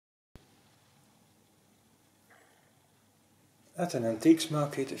At an antiques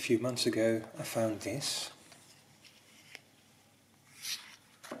market a few months ago I found this.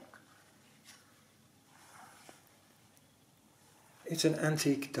 It's an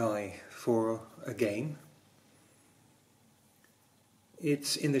antique die for a game.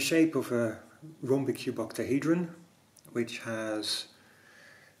 It's in the shape of a rhombicuboctahedron, which has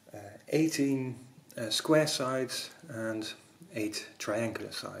 18 square sides and 8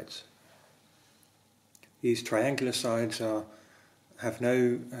 triangular sides. These triangular sides have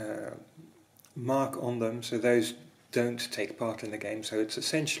no mark on them, so those don't take part in the game, so it's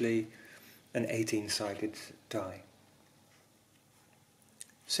essentially an 18-sided die.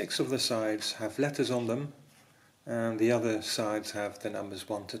 6 of the sides have letters on them, and the other sides have the numbers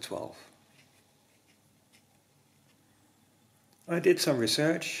 1 to 12. I did some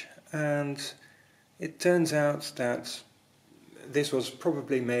research, and it turns out that this was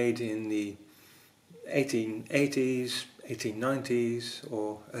probably made in the 1880s, 1890s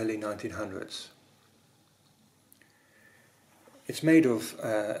or early 1900s. It's made of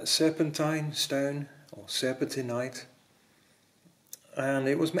serpentine stone or serpentinite, and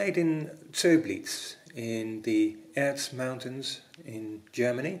it was made in Zöblitz in the Erz mountains in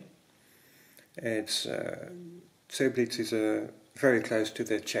Germany. Zöblitz is very close to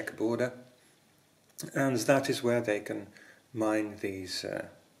the Czech border, and that is where they can mine these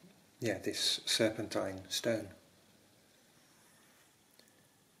this serpentine stone.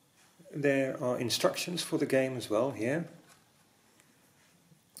 There are instructions for the game as well here,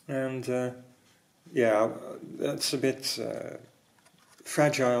 and that's a bit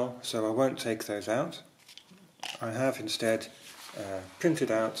fragile, so I won't take those out. I have instead printed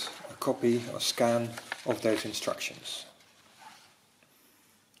out a copy or scan of those instructions.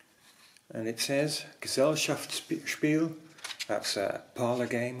 And it says Gesellschaftsspiel, that's a parlor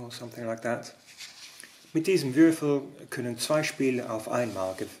game or something like that. Mit diesem Würfel können 2 Spiele auf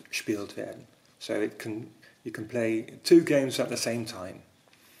einmal gespielt werden. So you can play 2 games at the same time.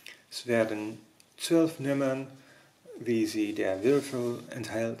 Es werden 12 Nummern, wie sie der Würfel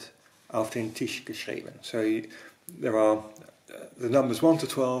enthält, auf den Tisch geschrieben. So there are the numbers 1 to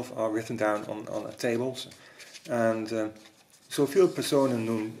 12 are written down on a table, and so viele Personen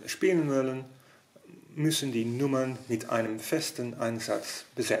nun spielen wollen, müssen die Nummern mit einem festen Einsatz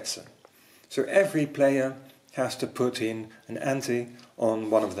besetzen. So every player has to put in an ante on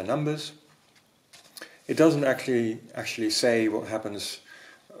one of the numbers. It doesn't actually say what happens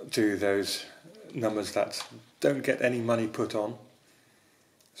to those numbers that don't get any money put on.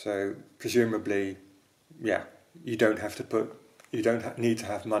 So presumably, you don't need to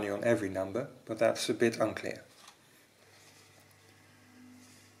have money on every number, but that's a bit unclear.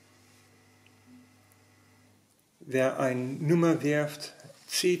 Wer eine Nummer wirft,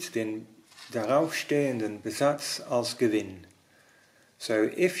 zieht den daraufstehenden Besatz als Gewinn. So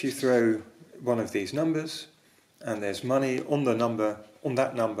if you throw one of these numbers and there's money on that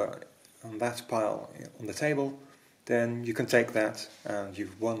pile on the table, then you can take that and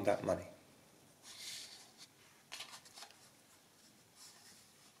you've won that money.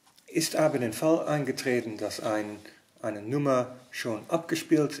 Ist aber den Fall eingetreten, dass eine Nummer schon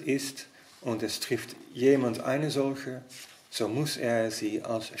abgespielt ist und es trifft jemand eine solche, so muss sie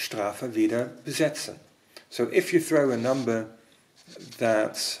als Strafe wieder besetzen. So if you throw a number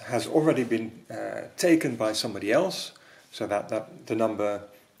that has already been taken by somebody else, so that the number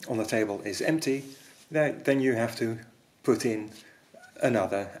on the table is empty, then you have to put in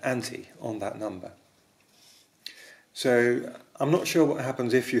another ante on that number. So I'm not sure what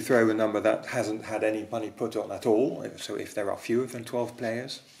happens if you throw a number that hasn't had any money put on at all, so if there are fewer than 12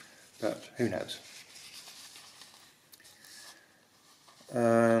 players, but who knows.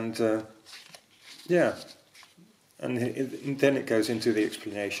 And then it goes into the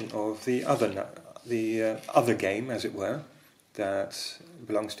explanation of the other game, as it were, that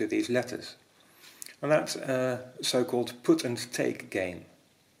belongs to these letters. And that's a so-called put and take game.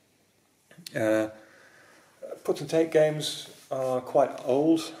 Put and take games are quite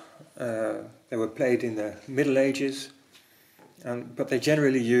old. They were played in the Middle Ages, but they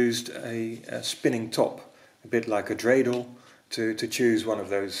generally used a spinning top, a bit like a dreidel, to choose one of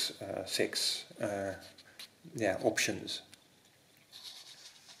those 6 options.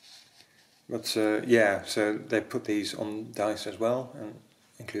 But so they put these on dice as well,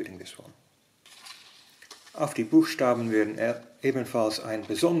 including this one. Auf die Buchstaben werden ebenfalls ein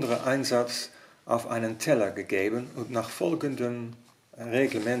besonderer Einsatz auf einen Teller gegeben und nach folgendem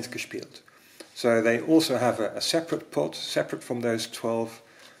Reglement gespielt. So they also have a separate pot, separate from those 12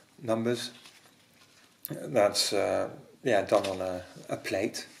 numbers. That's done on a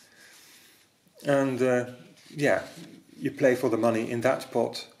plate. And you play for the money in that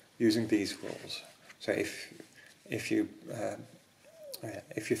pot using these rules. So if you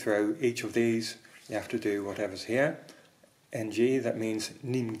throw each of these, you have to do whatever's here. NG, that means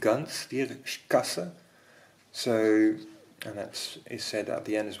nimm ganz die Kasse. So, and that is said at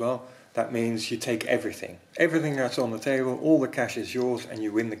the end as well, that means you take everything. Everything that's on the table, all the cash is yours, and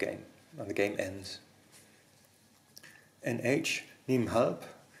you win the game. And the game ends. NH, nimm halb,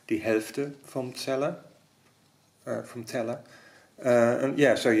 die Hälfte vom Teller. And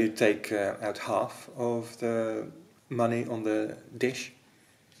yeah, so you take out half of the money on the dish.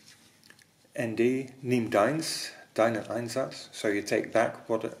 ND, nimm deins, deinen Einsatz. So you take back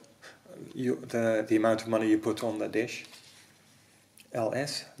what the amount of money you put on the dish.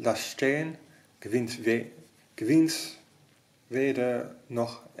 LS, lass stehen, gewinnt weder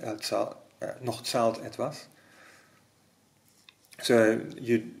noch zahlt etwas. So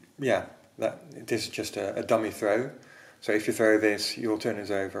this is just a dummy throw. So if you throw this, your turn is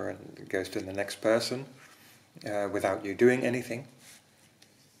over and it goes to the next person without you doing anything.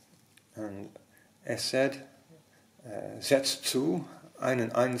 And es said, setzt zu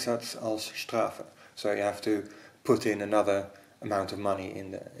einen Einsatz als Strafe. So you have to put in another amount of money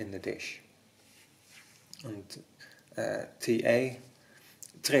in the dish. And TA,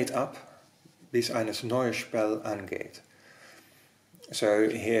 treed ab, bis eines neues Spel angeht. So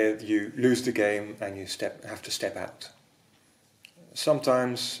here you lose the game and you have to step out.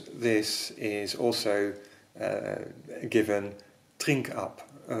 Sometimes this is also given trink up,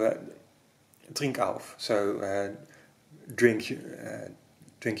 drink auf. So drink your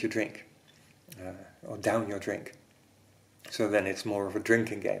drink, or down your drink. So then it's more of a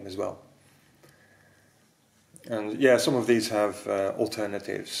drinking game as well. And yeah, some of these have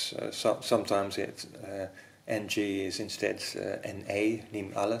alternatives. Sometimes it's NG is instead NA,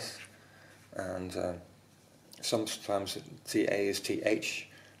 nimm alles. And sometimes TA is TH,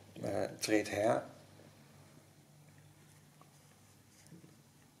 treed her.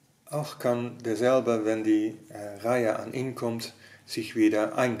 Auch kann derselbe, wenn die Reihe an ihn kommt, sich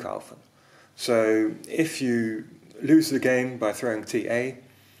wieder einkaufen. So if you lose the game by throwing TA,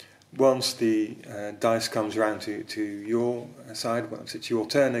 once the dice comes round to your side, once it's your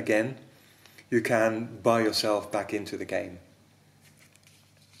turn again, you can buy yourself back into the game.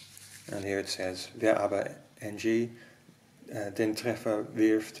 And here it says, wer aber NG den Treffer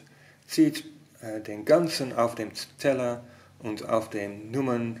wirft, zieht den ganzen auf dem Teller und auf dem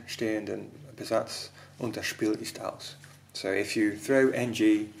Nummern stehenden Besatz und das Spiel ist aus. So if you throw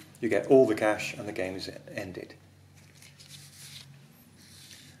NG, you get all the cash and the game is ended.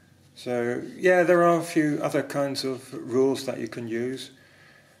 So yeah, there are a few other kinds of rules that you can use.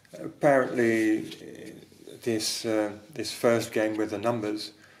 Apparently, this first game with the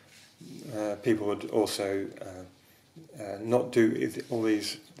numbers, people would also not do all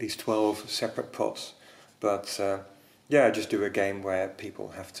these 12 separate pots, but yeah, just do a game where people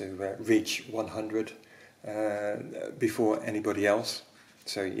have to reach 100 before anybody else.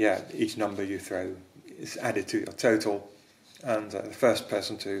 So yeah, each number you throw is added to your total, and the first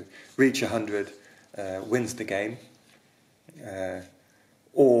person to reach 100 wins the game.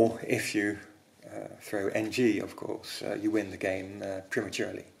 Or if you throw NG, of course, you win the game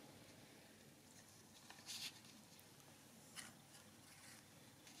prematurely.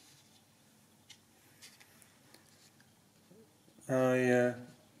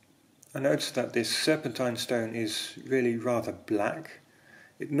 I noticed that this serpentine stone is really rather black.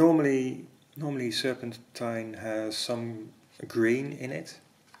 Normally serpentine has some green in it,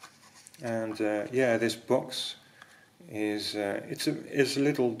 and yeah, this box is it's a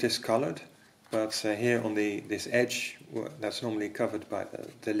little discolored, but here on this edge that's normally covered by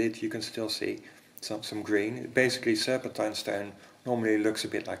the lid, you can still see some green. Basically, serpentine stone normally looks a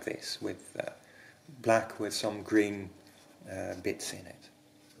bit like this, with black with some green bits in it.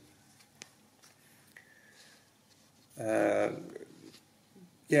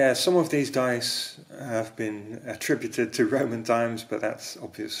 Yeah, some of these dice have been attributed to Roman times, but that's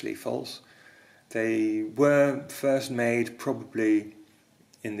obviously false. They were first made probably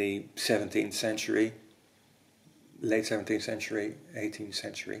in the 17th century, late 17th century, 18th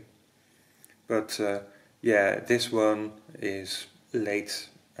century. But yeah, this one is late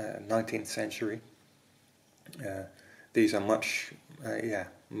 19th century. These are much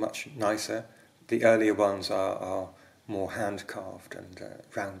nicer. The earlier ones are more hand-carved and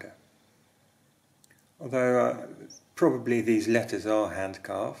rounder. Although probably these letters are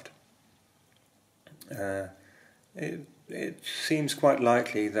hand-carved. It seems quite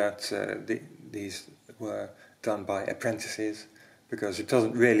likely that these were done by apprentices, because it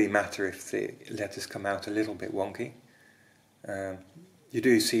doesn't really matter if the letters come out a little bit wonky. You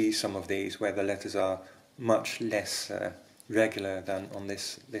do see some of these where the letters are much less regular than on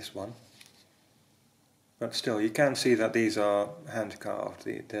this one. But still, you can see that these are hand carved.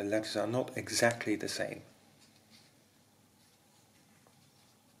 The letters are not exactly the same.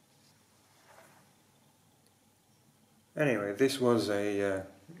 Anyway, this was an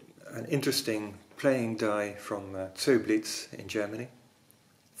interesting playing die from Zöblitz in Germany.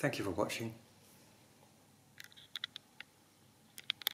 Thank you for watching.